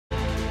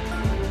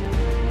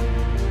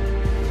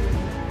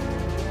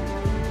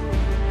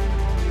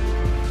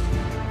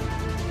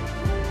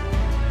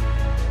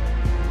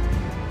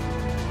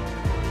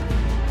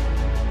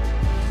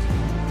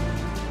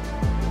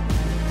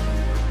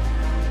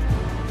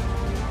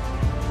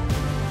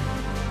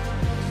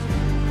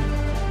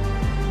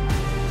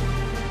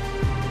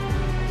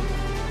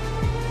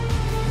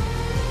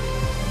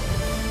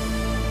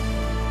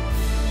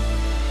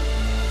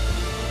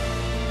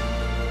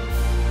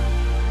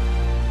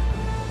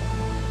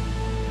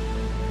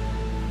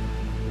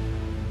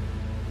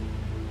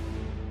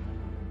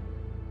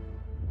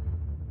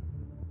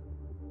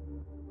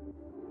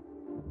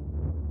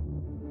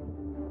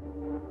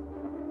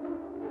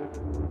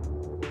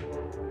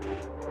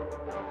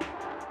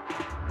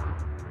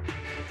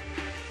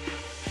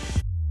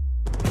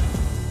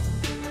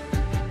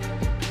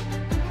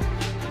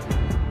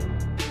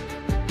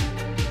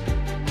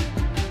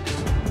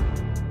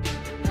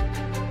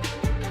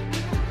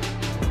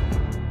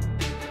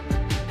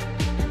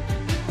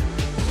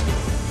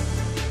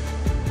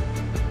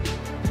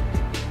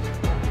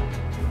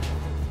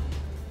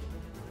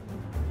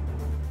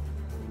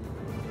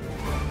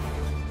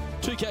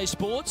EA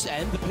Sports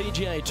and the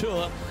PGA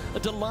Tour are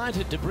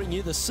delighted to bring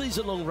you the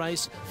season-long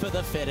race for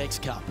the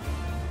FedEx Cup.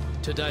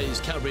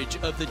 Today's coverage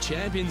of the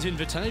Champions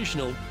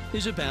Invitational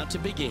is about to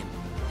begin.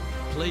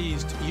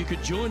 Pleased you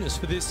could join us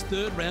for this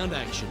third round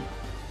action.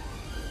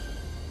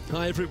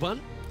 Hi everyone,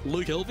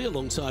 Luke Elvey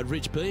alongside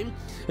Rich Beam.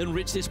 And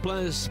Rich, this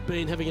player's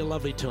been having a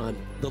lovely time.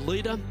 The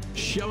leader,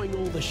 showing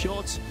all the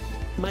shots,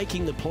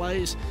 making the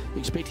plays.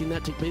 Expecting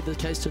that to be the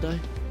case today?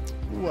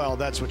 Well,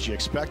 that's what you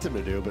expect him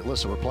to do, but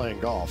listen, we're playing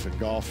golf, and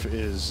golf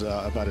is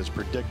about as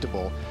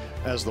predictable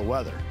as the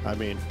weather. I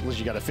mean, listen,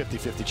 you got a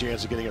 50-50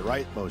 chance of getting it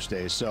right most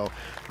days, so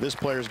this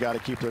player's got to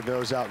keep their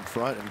nose out in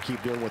front and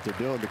keep doing what they're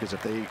doing, because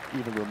if they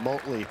even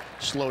remotely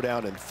slow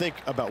down and think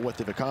about what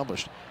they've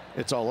accomplished,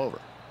 it's all over.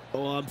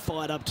 Oh, I'm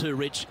fired up too,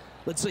 Rich.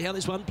 Let's see how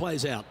this one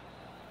plays out.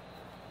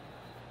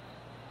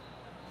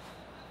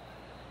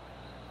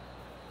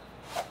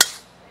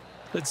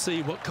 Let's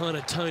see what kind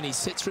of tone he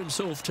sets for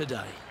himself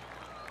today.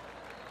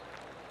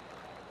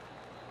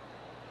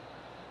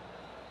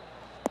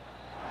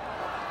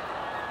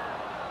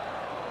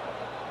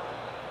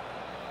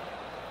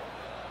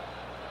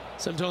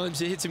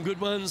 Sometimes you hit some good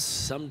ones,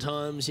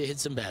 sometimes you hit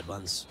some bad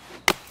ones.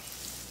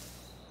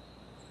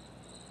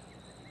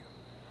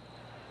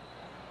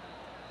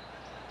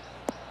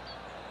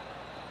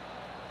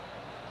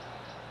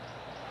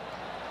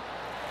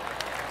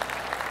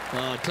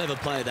 Oh, clever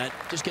play that.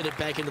 Just get it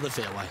back into the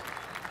fairway.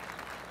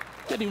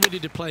 Getting ready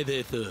to play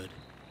their third.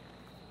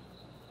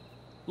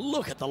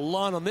 Look at the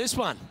line on this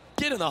one.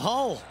 Get in the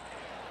hole.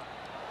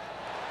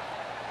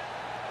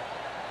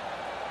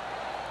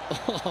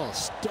 Oh,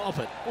 stop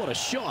it. What a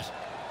shot.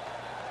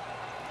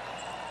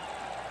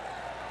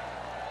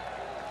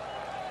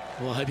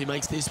 Well, I hope he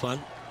makes this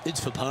one. It's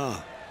for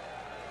par.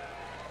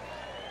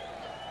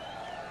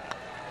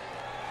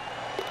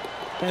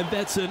 And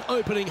that's an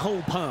opening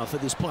hole par for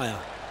this player.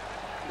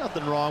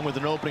 Nothing wrong with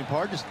an opening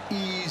par, just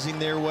easing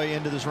their way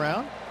into this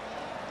round.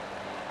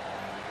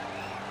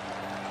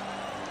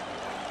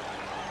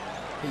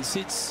 He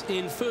sits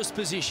in first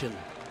position.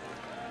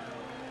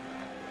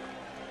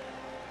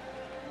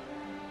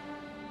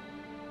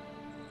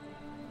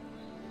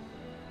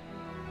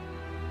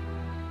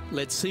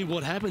 Let's see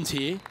what happens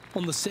here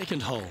on the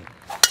second hole.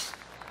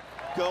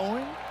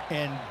 Going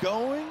and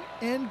going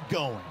and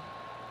going.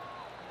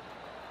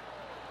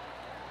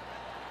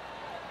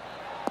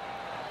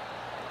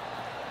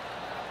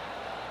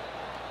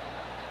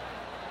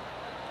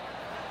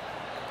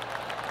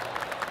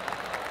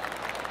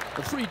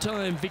 A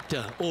three-time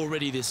victor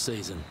already this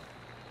season.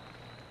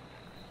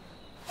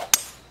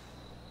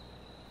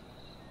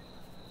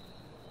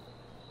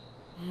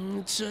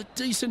 It's a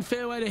decent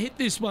fairway to hit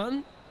this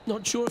one.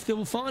 Not sure if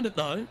they'll find it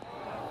though.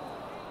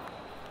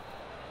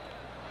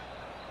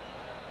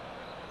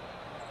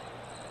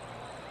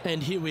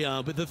 And here we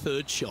are with the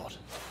third shot.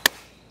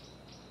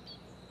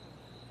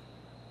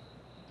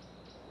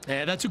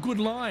 Yeah, that's a good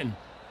line.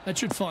 That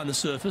should find the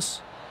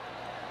surface.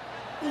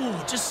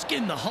 Oh, just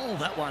skinned the hole,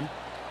 that one.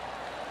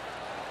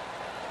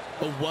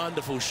 A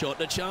wonderful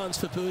shot, and a chance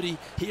for birdie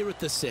here at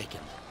the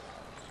second.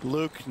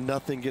 Luke,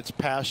 nothing gets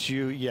past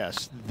you.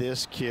 Yes,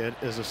 this kid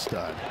is a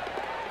stud.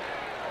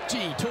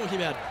 Gee, talking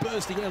about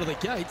bursting out of the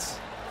gates.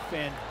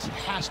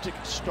 Fantastic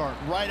start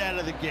right out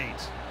of the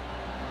gates.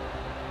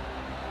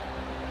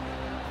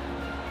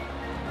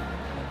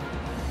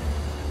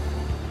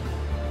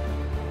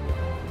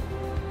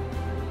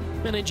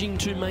 Managing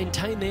to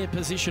maintain their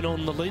position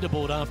on the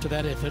leaderboard after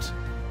that effort.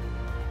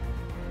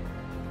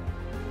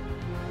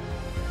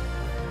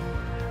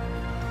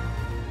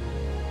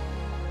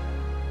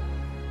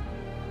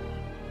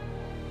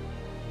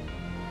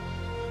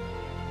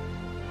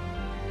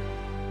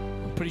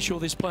 Pretty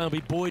sure this player will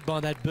be buoyed by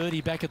that birdie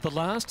back at the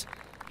last.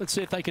 Let's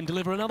see if they can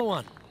deliver another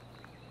one.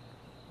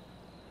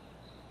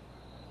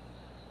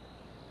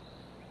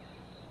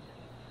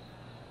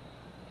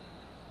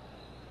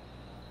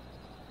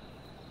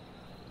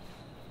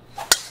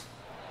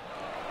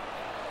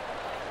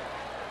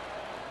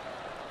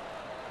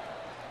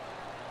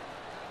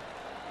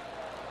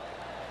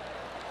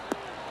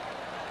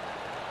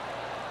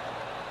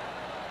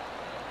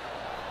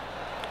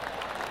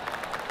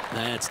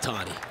 That's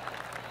tiny.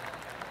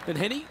 And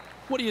Henny,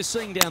 what are you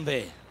seeing down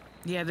there?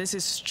 Yeah, this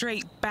is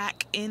straight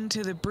back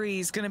into the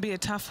breeze. Going to be a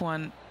tough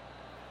one.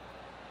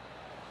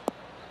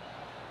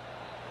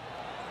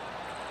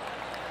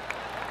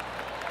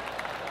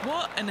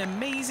 What an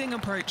amazing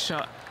approach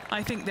shot.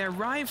 I think their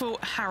rival,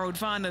 Harold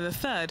Varner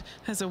III,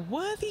 has a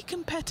worthy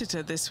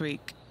competitor this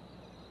week.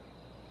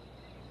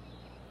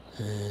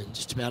 And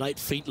just about 8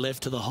 feet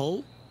left to the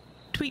hole.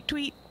 Tweet,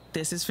 tweet.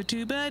 This is for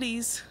 2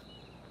 birdies.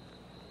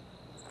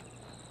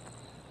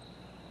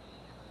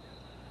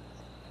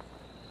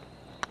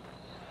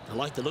 I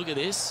like the look of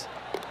this.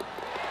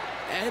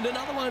 And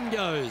another one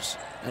goes.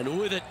 And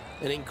with it,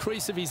 an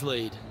increase of his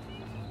lead.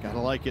 Gotta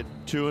like it.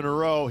 2 in a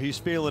row. He's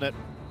feeling it.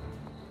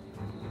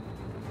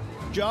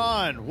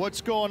 John,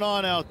 what's going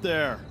on out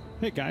there?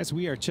 Hey guys,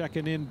 we are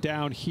checking in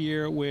down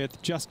here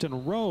with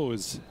Justin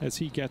Rose as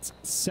he gets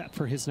set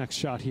for his next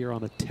shot here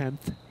on the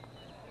 10th.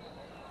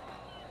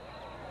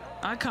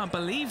 I can't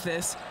believe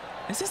this.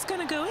 Is this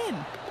going to go in?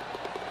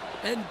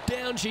 And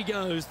down she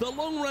goes, the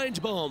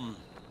long-range bomb.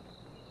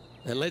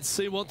 And let's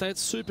see what that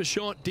super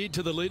shot did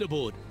to the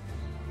leaderboard.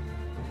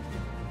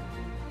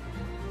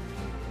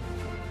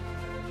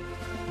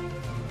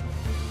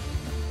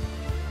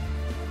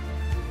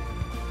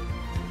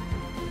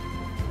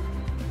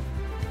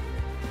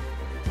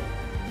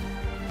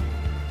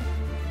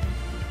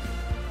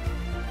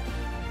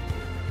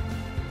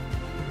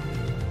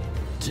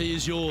 Tee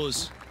is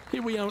yours.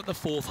 Here we are at the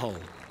 4th hole.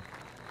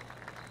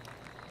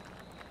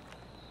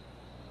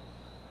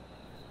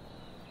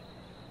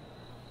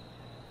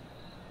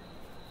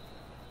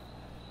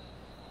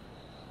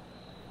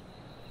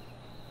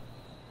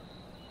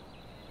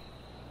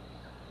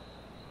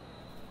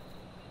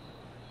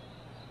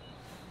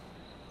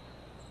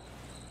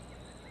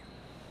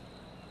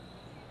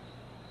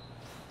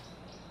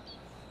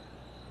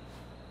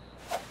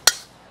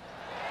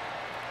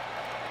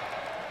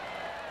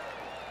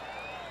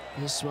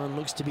 This one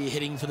looks to be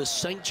heading for the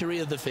sanctuary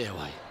of the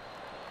fairway.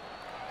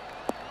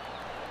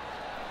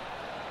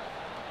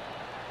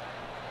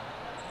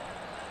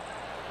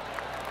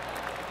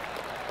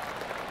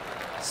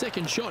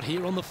 Second shot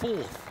here on the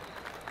 4th.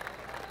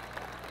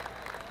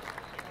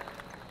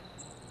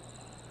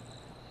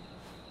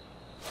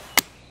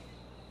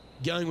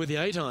 Going with the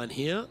 8-iron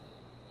here.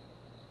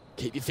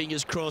 Keep your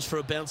fingers crossed for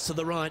a bounce to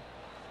the right.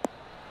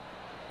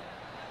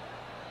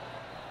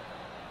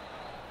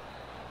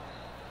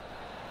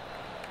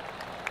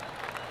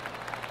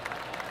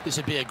 This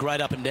would be a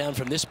great up and down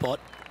from this spot.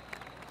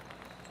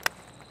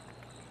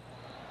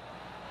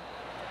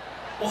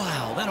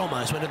 Wow, that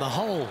almost went in the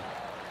hole.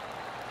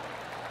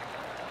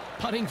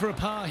 Putting for a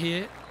par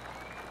here.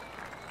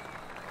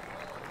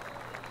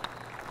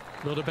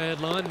 Not a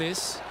bad line,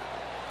 this.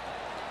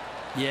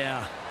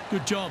 Yeah,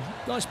 good job.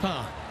 Nice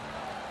par.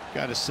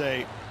 Got to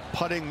say,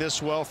 putting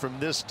this well from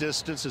this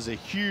distance is a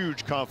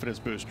huge confidence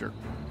booster.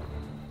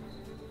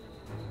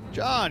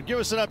 John, give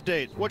us an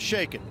update. What's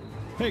shaking?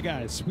 Hey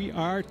guys, we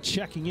are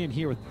checking in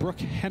here with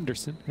Brooke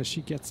Henderson as she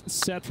gets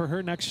set for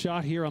her next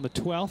shot here on the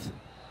 12th.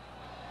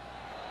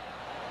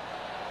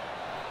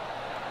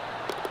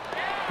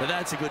 Well,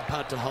 that's a good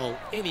putt to hole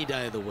any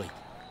day of the week.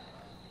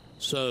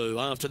 So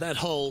after that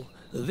hole,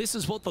 this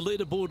is what the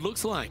leaderboard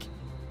looks like.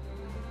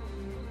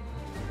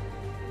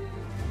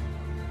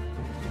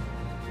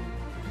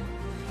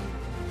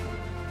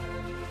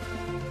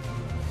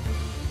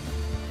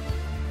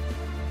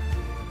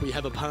 We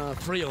have a par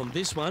 3 on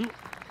this one.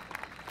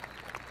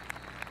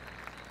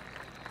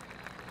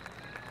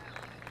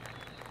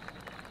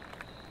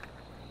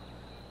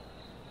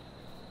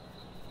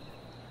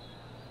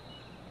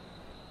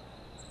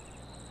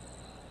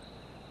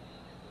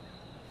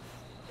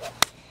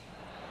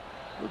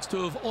 Looks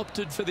to have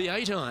opted for the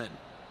 8-iron.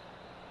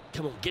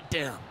 Come on, get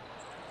down.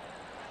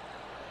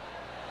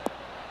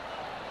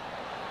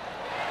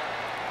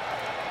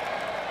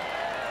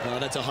 Oh,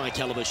 that's a high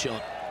caliber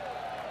shot.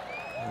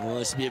 Oh,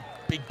 this would be a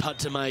big putt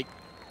to make.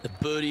 A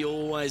birdie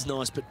always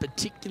nice, but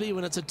particularly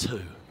when it's a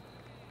 2.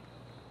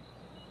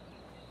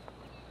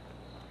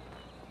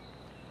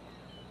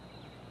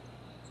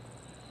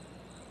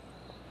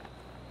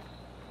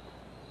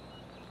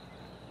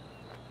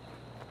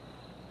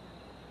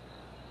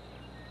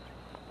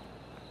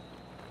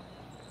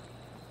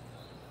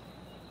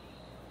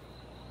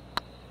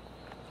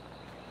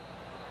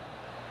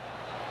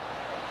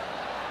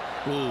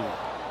 Ooh.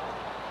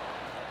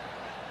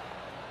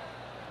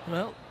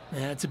 Well,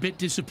 that's a bit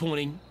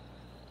disappointing.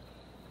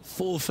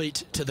 4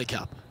 feet to the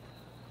cup.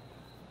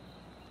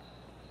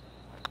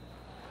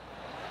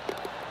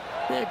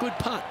 Yeah, good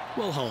putt.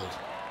 Well hold.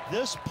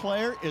 This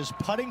player is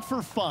putting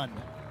for fun.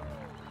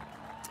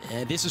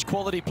 And this is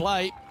quality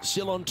play,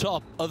 still on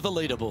top of the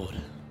leaderboard.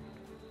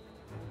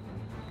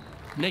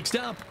 Next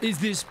up is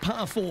this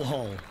par 4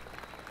 hole.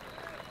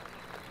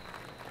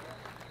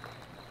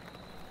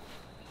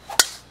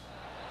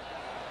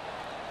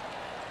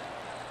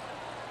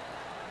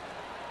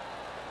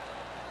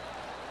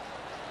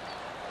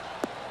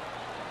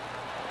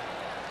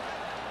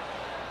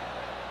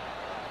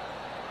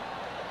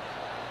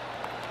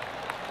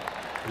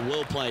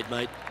 Well played,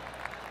 mate.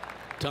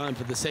 Time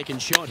for the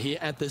second shot here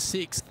at the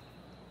 6th.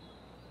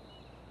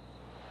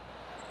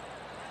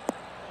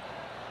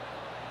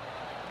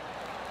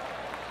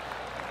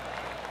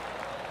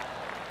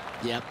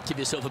 Yeah, give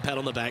yourself a pat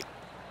on the back.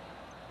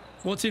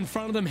 What's in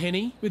front of them,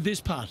 Henny, with this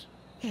putt?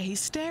 Yeah, he's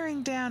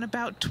staring down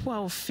about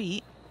 12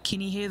 feet.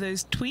 Can you hear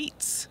those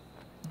tweets?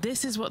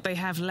 This is what they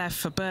have left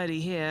for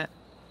birdie here.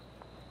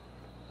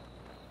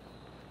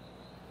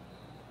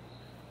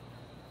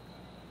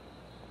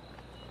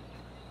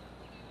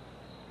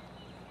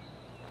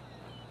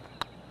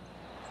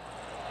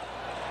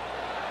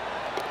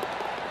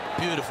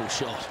 Beautiful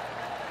shot.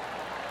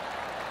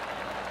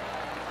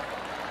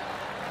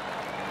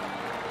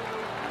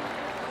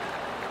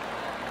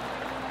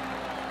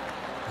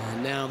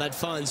 And now that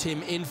finds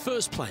him in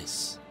first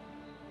place.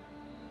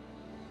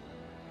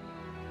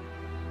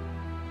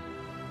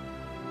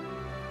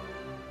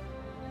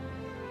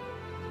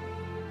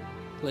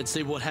 Let's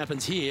see what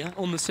happens here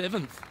on the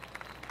 7th.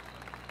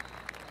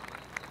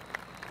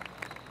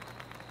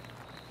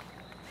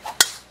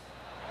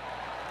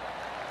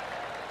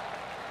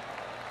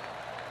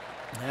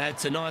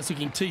 That's a nice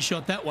looking tee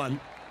shot, that one.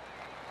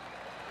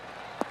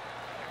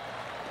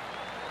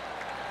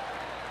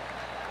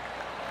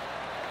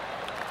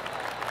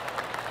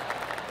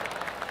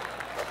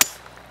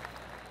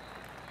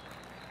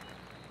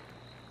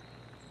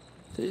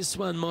 This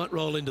one might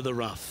roll into the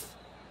rough.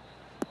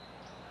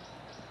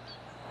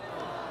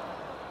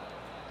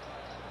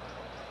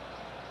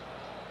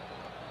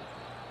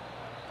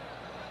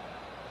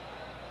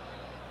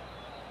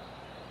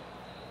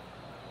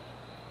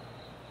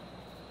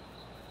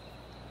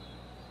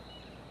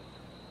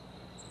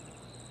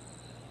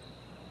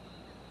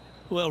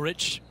 Well,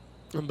 Rich,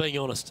 I'm being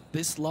honest,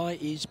 this lie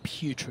is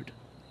putrid.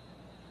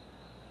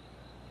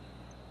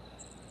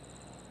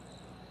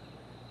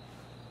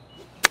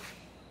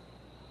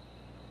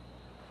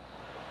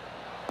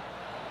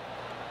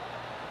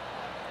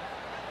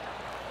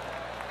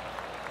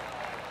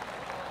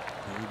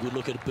 Good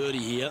look at birdie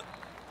here.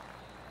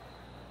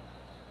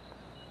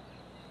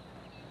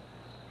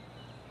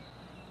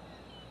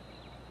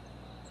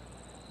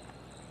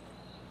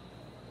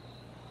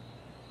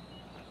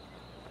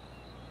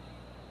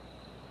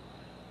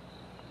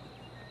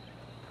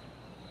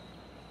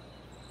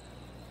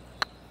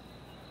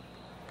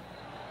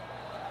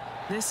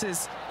 This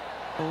is,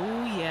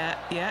 oh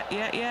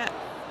yeah.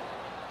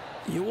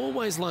 You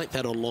always like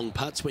that on long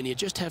putts when you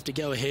just have to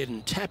go ahead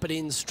and tap it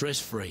in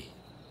stress-free.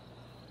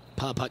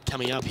 Par putt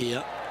coming up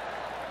here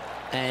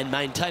and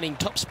maintaining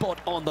top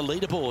spot on the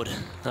leaderboard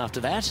after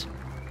that.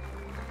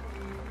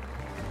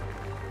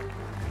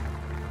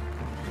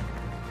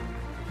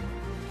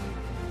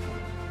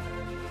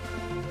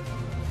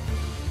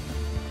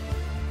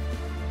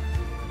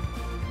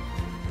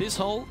 This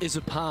hole is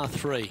a par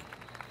 3.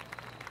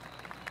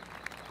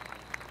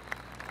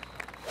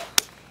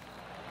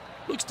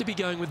 Looks to be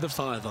going with the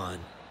 5-iron.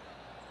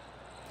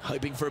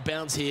 Hoping for a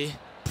bounce here,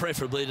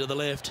 preferably to the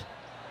left.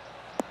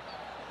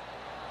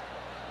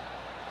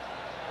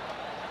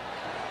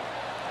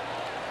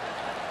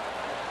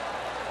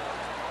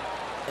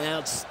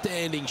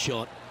 Outstanding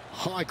shot,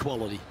 high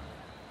quality.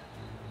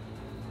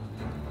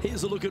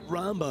 Here's a look at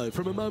Rambo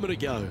from a moment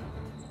ago.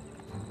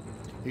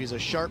 He's a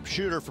sharp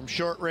shooter from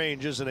short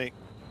range, isn't he?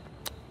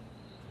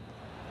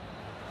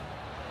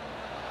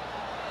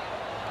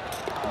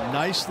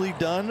 Nicely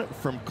done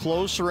from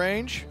close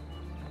range.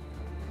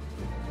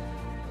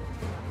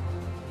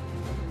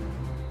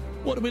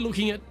 What are we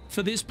looking at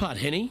for this putt,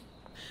 Henny?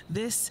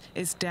 This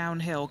is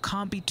downhill,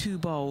 can't be too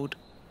bold.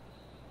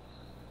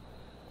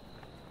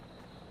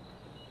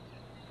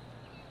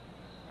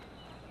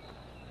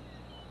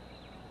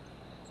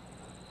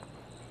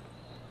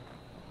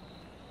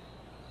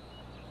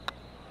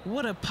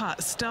 What a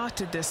putt,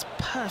 started this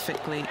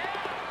perfectly.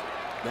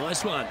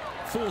 Nice one,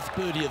 4th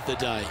birdie of the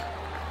day.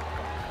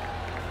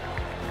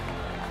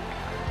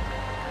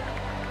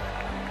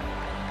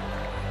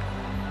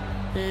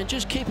 And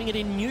just keeping it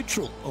in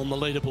neutral on the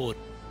leaderboard.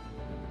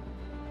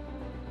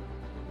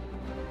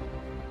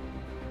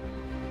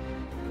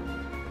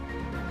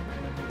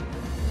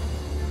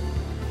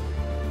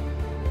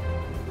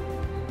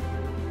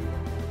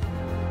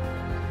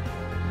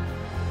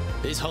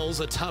 This hole's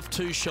a tough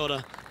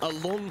 2-shotter, a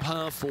long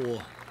par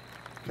 4.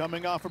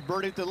 Coming off a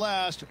birdie at the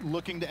last,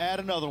 looking to add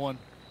another one.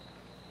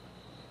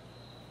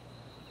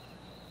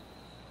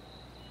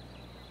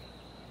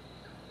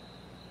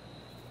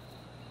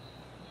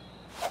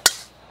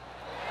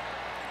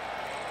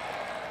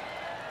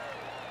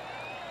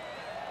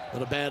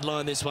 Not a bad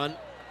line, this one.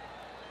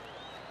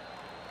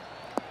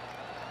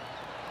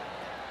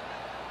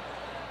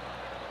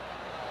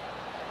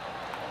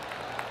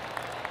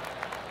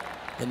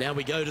 And now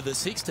we go to the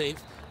 16th,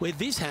 where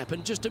this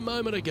happened just a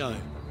moment ago.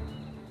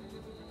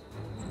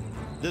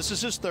 This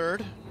is his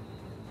 3rd.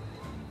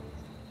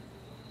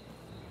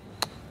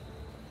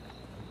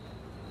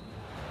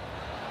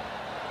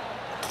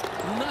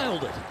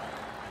 Nailed it.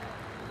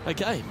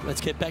 Okay,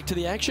 let's get back to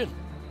the action.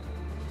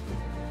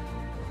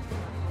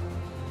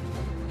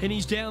 And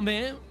he's down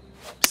there.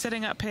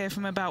 Setting up here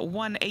from about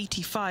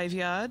 185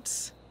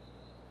 yards.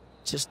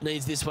 Just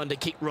needs this one to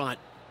kick right.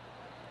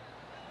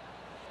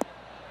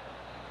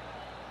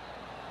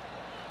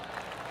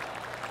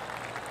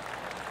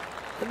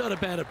 And not a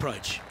bad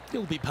approach.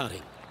 He'll be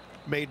putting.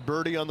 Made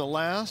birdie on the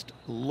last,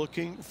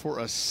 looking for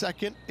a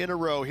 2nd in a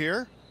row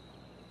here.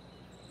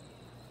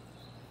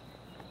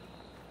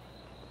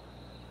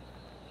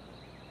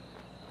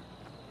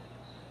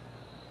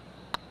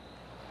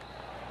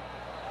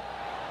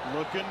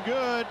 Looking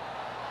good.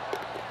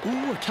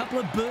 Ooh, a couple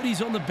of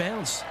birdies on the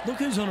bounce. Look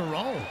who's on a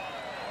roll.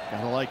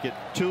 Gotta like it.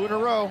 2 in a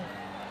row.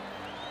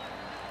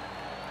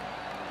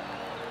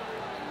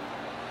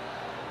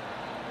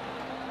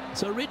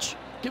 So, Rich,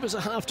 give us a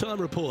halftime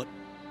report.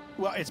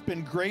 Well, it's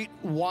been great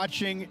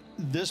watching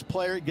this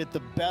player get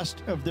the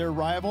best of their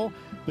rival,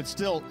 but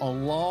still a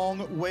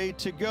long way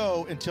to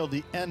go until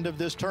the end of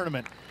this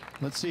tournament.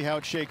 Let's see how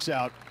it shakes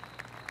out.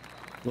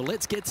 Well,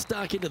 let's get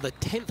stuck into the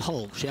 10th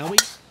hole, shall we?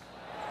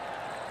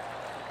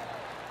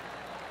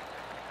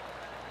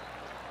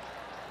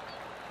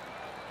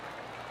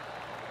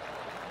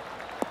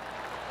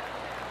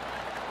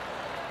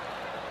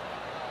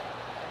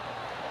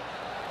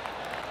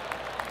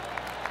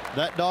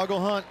 That dog will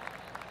hunt.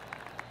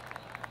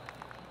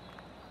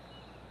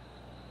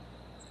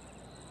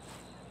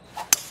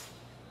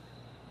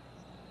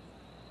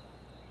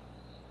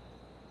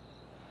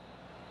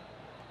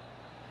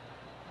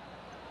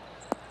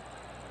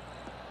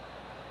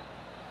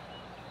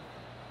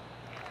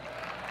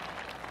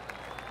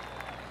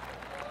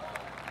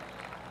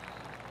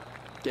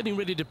 Getting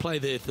ready to play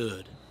their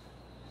third.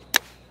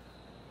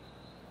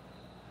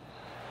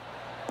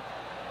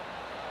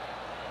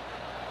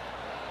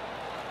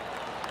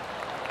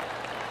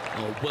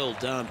 Oh, well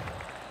done.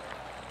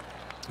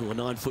 Oh, a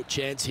 9-foot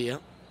chance here.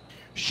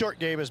 Short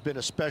game has been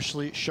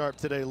especially sharp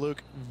today,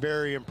 Luke.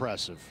 Very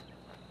impressive.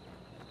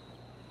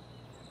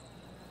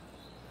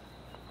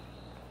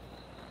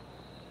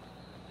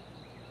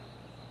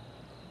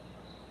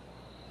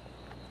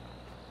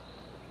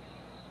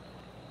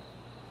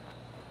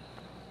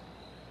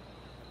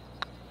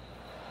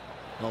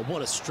 Oh,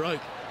 what a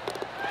stroke.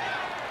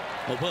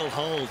 A well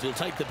hold. He'll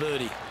take the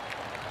birdie.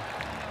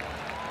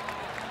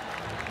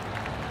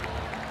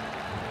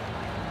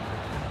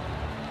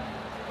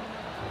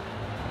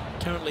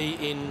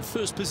 Currently in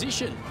first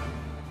position.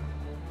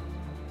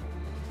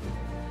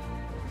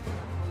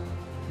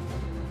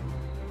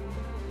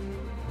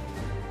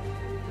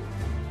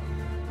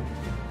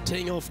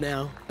 Teeing off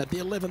now at the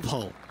 11th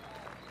hole.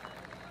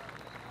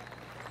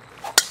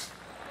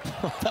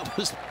 Oh, that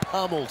was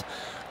pummeled.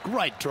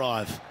 Great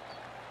drive.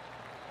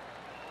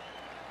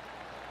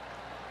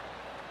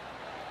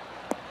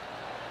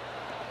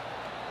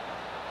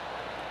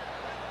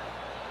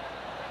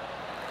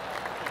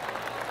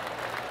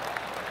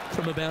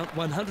 From about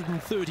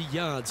 130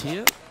 yards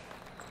here.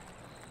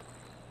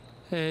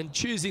 And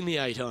choosing the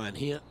 8-iron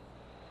here.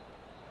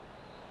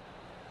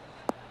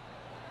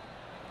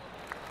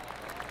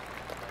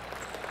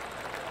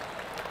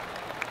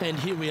 And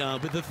here we are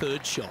with the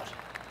third shot.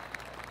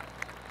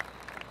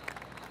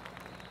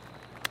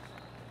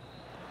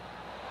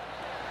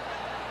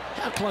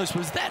 How close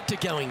was that to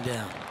going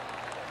down?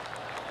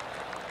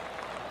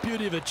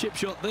 Beauty of a chip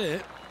shot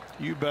there.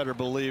 You better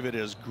believe it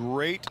is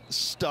great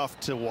stuff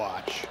to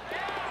watch.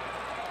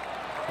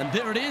 And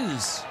there it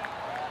is.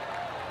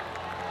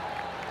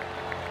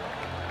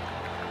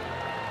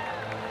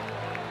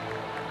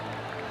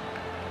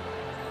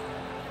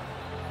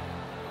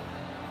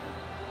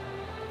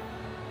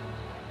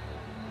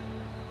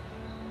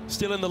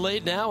 Still in the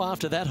lead now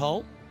after that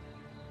hole.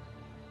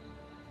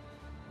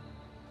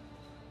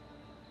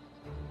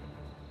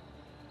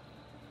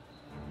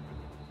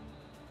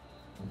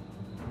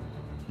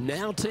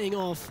 Now teeing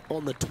off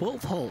on the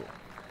 12th hole.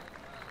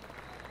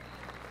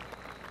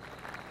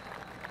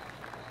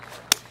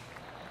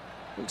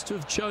 Looks to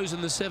have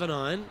chosen the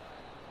 7-iron.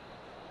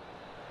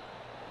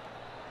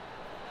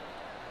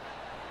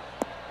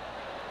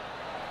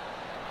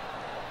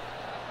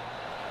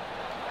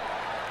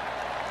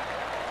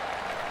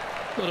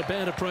 Not a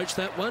bad approach,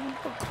 that one.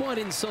 Not quite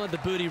inside the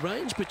birdie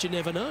range, but you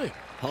never know.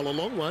 Hole a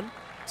long one.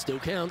 Still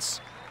counts.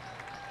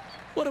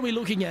 What are we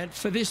looking at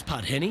for this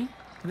putt, Henny?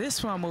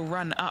 This one will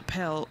run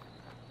uphill.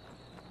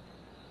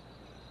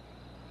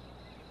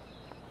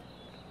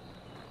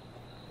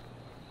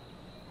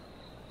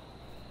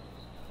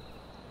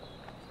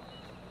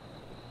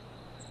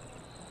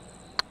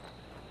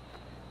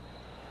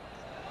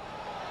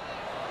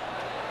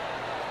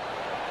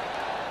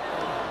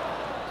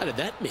 How did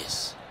that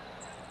miss?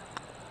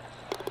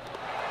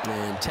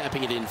 And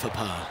tapping it in for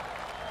par.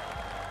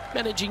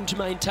 Managing to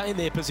maintain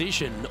their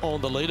position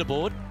on the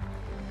leaderboard.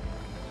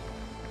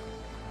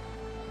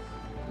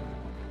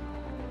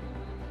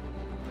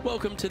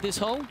 Welcome to this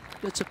hole.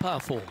 It's a par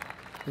 4.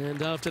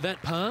 And after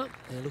that par,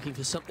 they're looking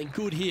for something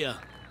good here.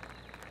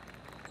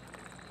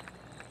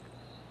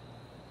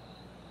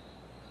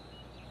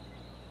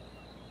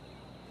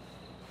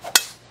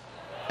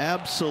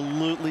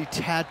 Absolutely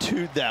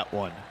tattooed that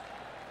one.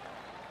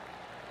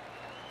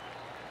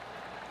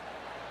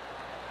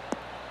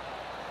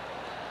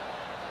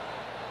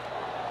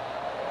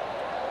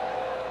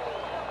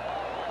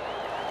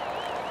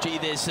 Gee,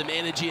 there's some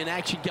energy and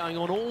action going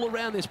on all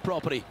around this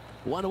property.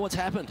 Wonder what's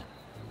happened.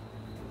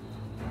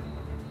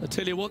 I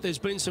tell you what, there's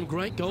been some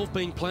great golf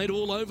being played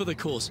all over the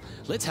course.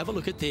 Let's have a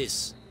look at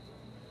this.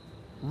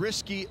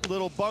 Risky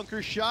little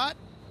bunker shot,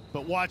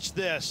 but watch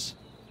this.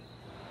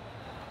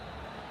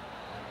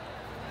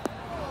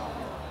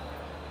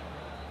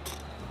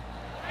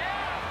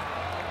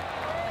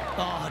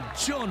 Oh,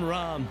 John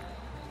Rahm.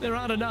 There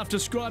aren't enough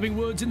describing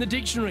words in the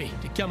dictionary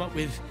to come up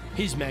with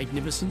his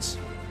magnificence.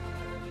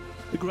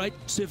 The great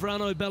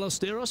Severano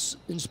Ballesteros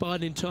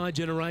inspired an entire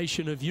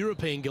generation of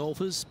European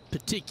golfers,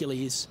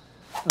 particularly his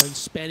own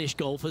Spanish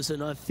golfers,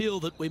 and I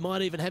feel that we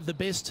might even have the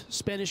best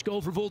Spanish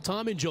golfer of all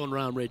time in John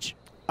Rahm, Rich.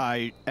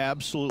 I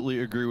absolutely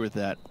agree with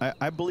that.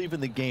 I believe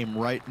in the game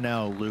right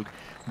now, Luke,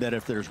 that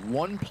if there's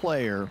one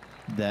player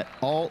that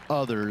all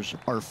others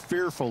are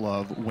fearful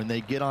of when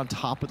they get on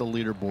top of the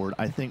leaderboard,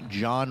 I think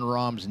Jon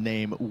Rahm's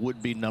name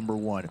would be number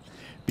one,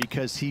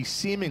 because he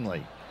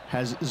seemingly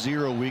has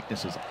zero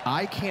weaknesses.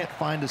 I can't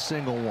find a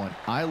single one.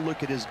 I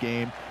look at his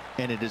game,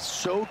 and it is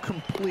so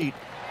complete,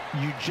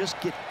 you just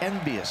get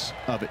envious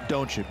of it,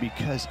 don't you?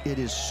 Because it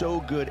is so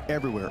good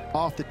everywhere.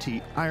 Off the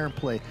tee, iron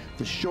play,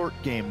 the short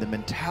game, the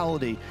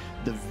mentality,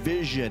 the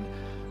vision,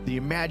 the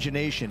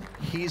imagination.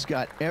 He's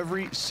got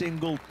every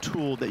single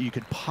tool that you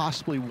could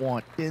possibly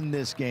want in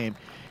this game.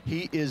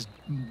 He is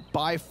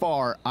by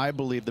far, I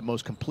believe, the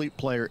most complete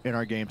player in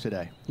our game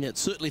today. Yeah, it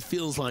certainly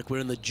feels like we're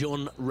in the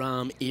Jon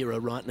Rahm era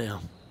right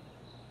now.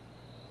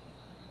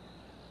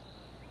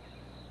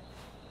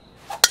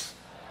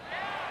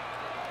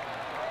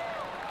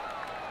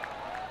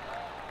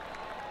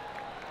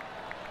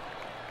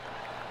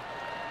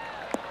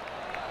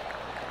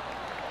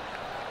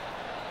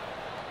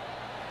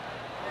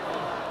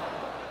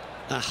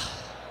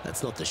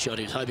 That's not the shot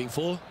he's hoping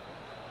for.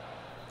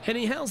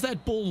 Henny, how's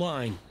that ball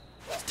lying?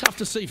 It's tough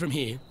to see from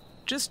here.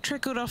 Just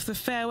trickled off the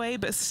fairway,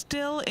 but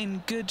still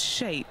in good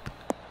shape.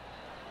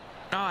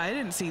 Oh, I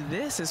didn't see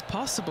this as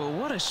possible.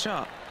 What a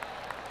shot.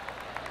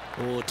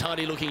 Oh,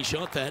 tidy looking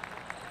shot that.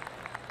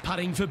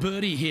 Putting for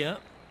birdie here.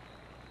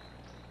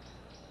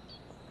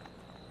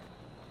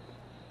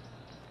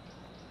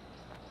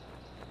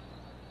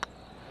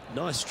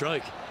 Nice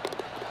stroke.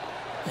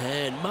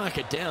 And mark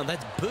it down.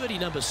 That's birdie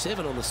number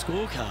 7 on the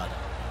scorecard.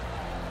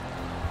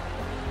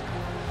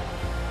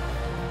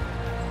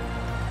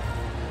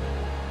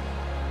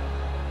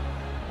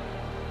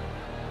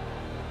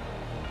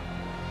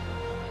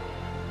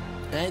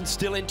 And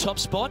still in top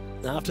spot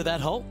after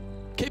that hole.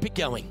 Keep it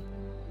going.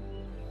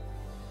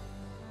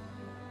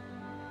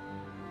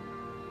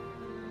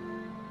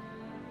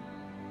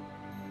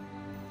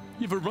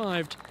 You've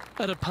arrived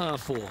at a par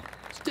 4.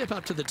 Step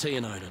up to the tee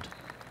and own it.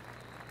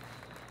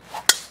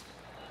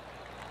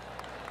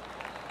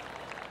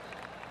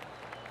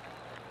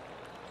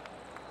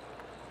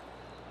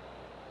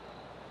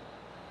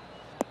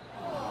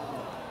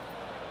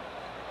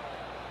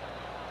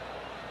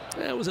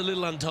 That was a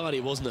little untidy,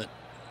 wasn't it?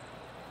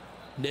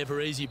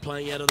 Never easy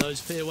playing out of those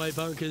fairway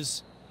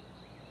bunkers.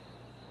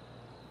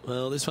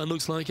 Well, this one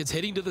looks like it's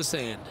heading to the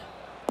sand.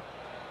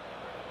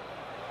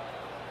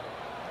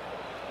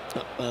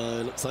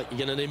 Uh-oh, looks like you're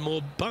going to need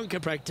more bunker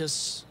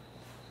practice.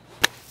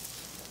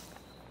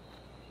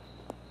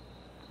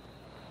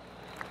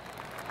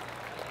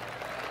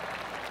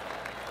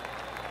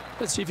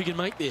 Let's see if you can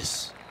make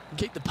this and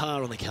keep the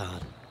par on the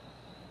card.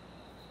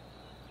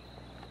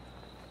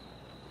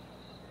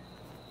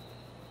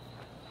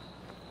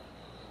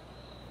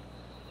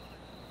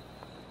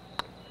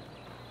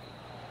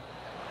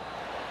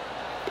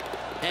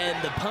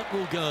 And the putt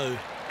will go.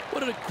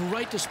 What a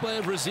great display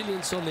of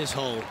resilience on this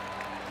hole.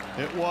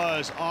 It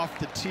was off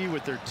the tee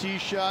with their tee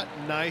shot.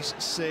 Nice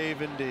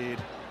save indeed.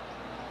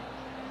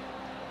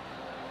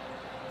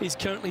 He's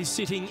currently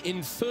sitting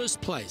in first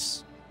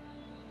place.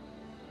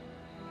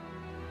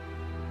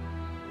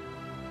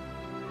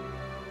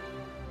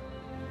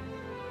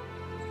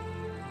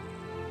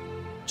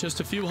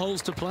 Just a few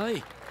holes to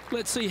play.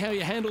 Let's see how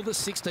you handle the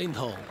 16th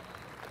hole.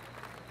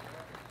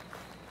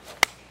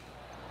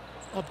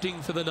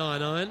 Opting for the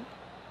 9-iron.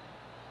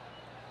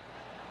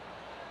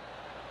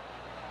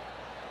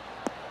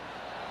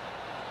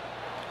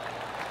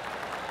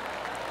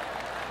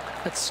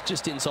 That's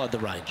just inside the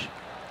range.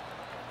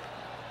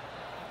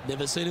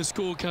 Never seen a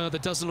scorecard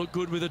that doesn't look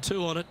good with a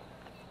 2 on it.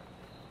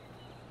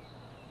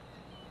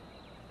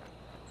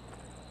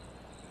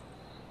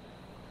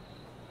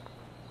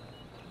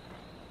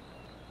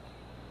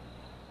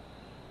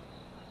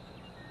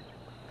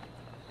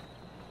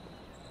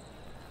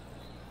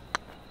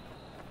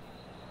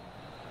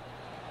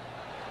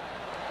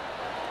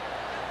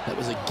 That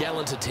was a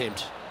gallant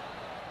attempt.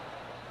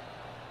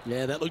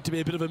 Yeah, that looked to be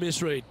a bit of a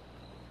misread.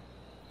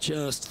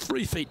 Just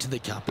 3 feet to the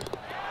cup.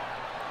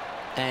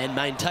 And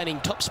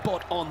maintaining top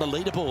spot on the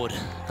leaderboard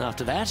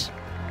after that.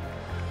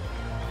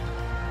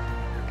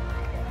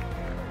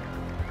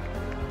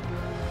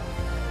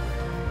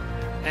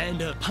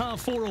 And a par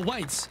 4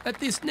 awaits at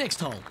this next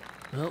hole.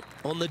 Well,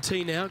 on the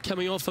tee now,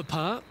 coming off a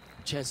par.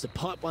 Chance to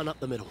pipe one up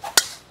the middle.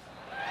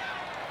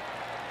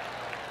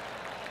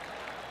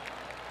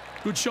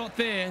 Good shot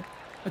there.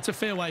 That's a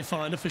fairway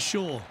finder for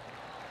sure.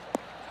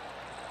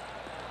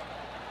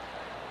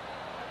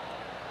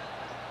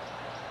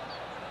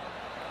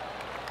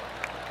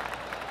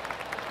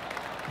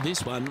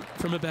 This one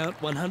from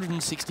about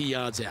 160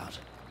 yards out.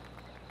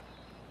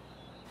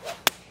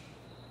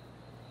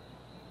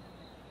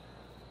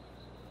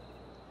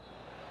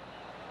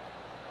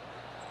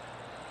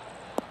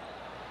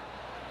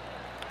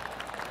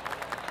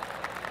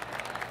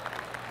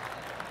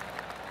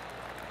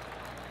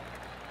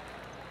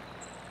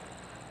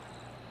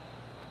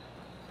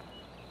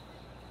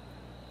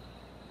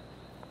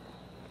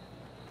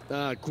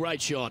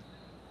 Great shot.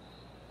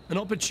 An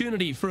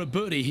opportunity for a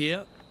birdie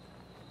here.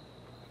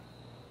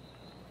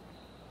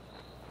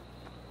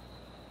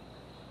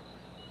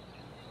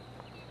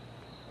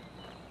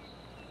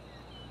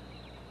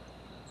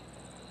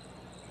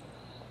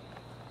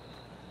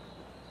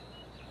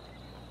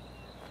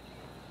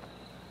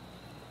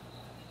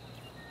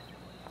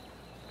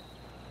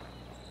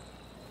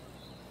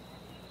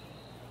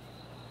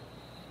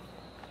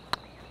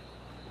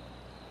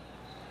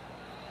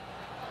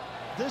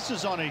 this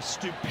is on a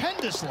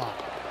stupendous line.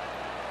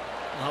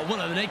 What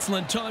an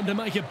excellent time to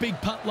make a big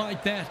putt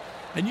like that.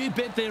 And you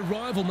bet their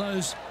rival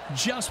knows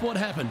just what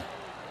happened.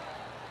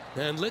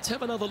 And let's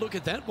have another look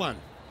at that one.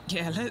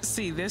 Yeah, let's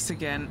see this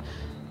again.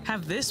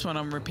 Have this one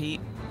on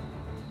repeat.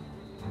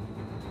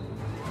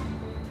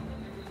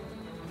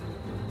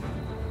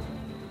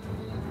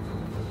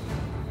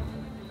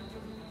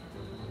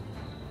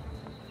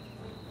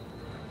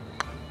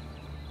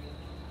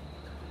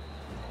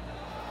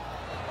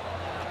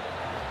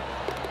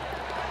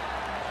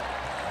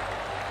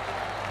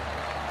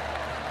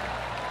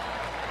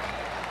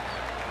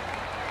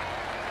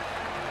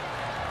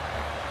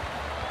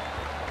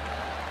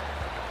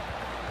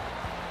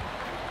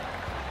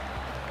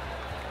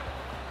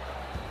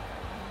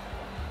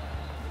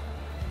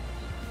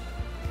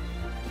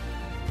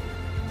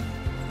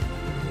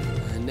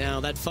 Now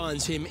that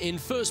finds him in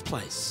first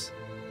place.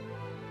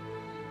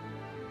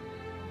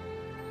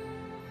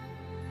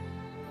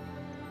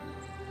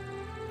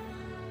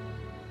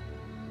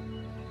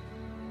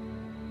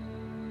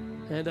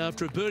 And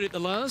after a birdie at the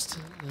last,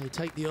 they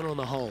take the honour on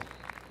the hole.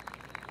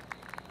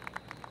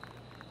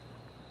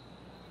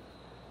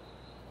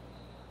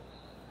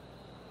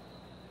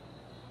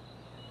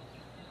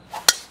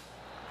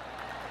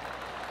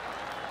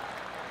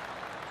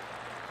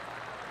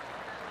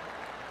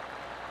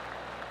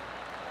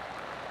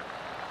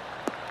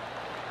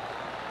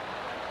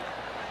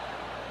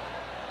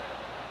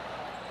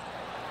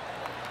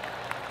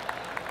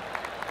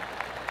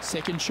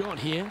 Second shot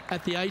here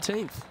at the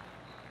 18th.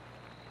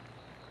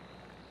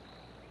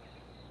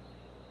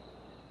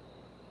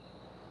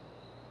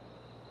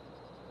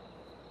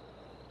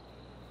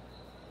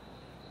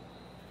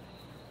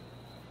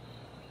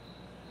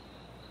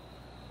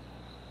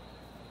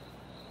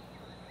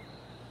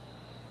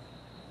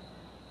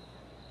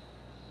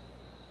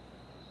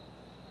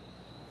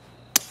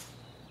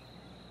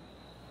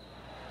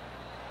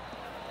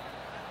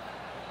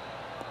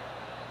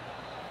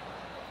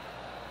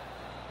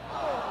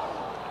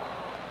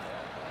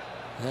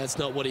 That's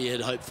not what he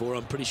had hoped for,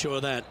 I'm pretty sure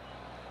of that.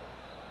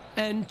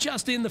 And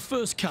just in the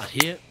first cut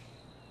here.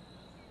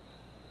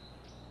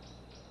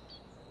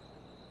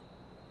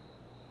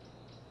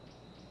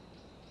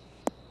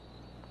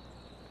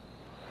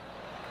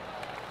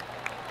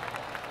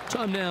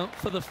 Time now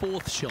for the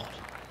fourth shot.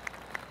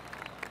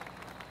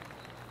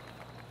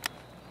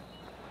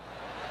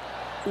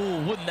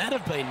 Oh, wouldn't that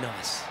have been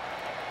nice?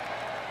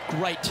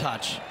 Great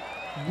touch.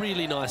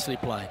 Really nicely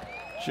played.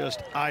 Just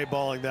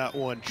eyeballing that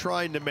one,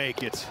 trying to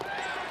make it.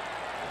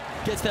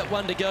 Gets that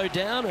one to go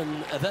down,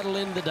 and that'll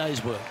end the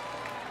day's work.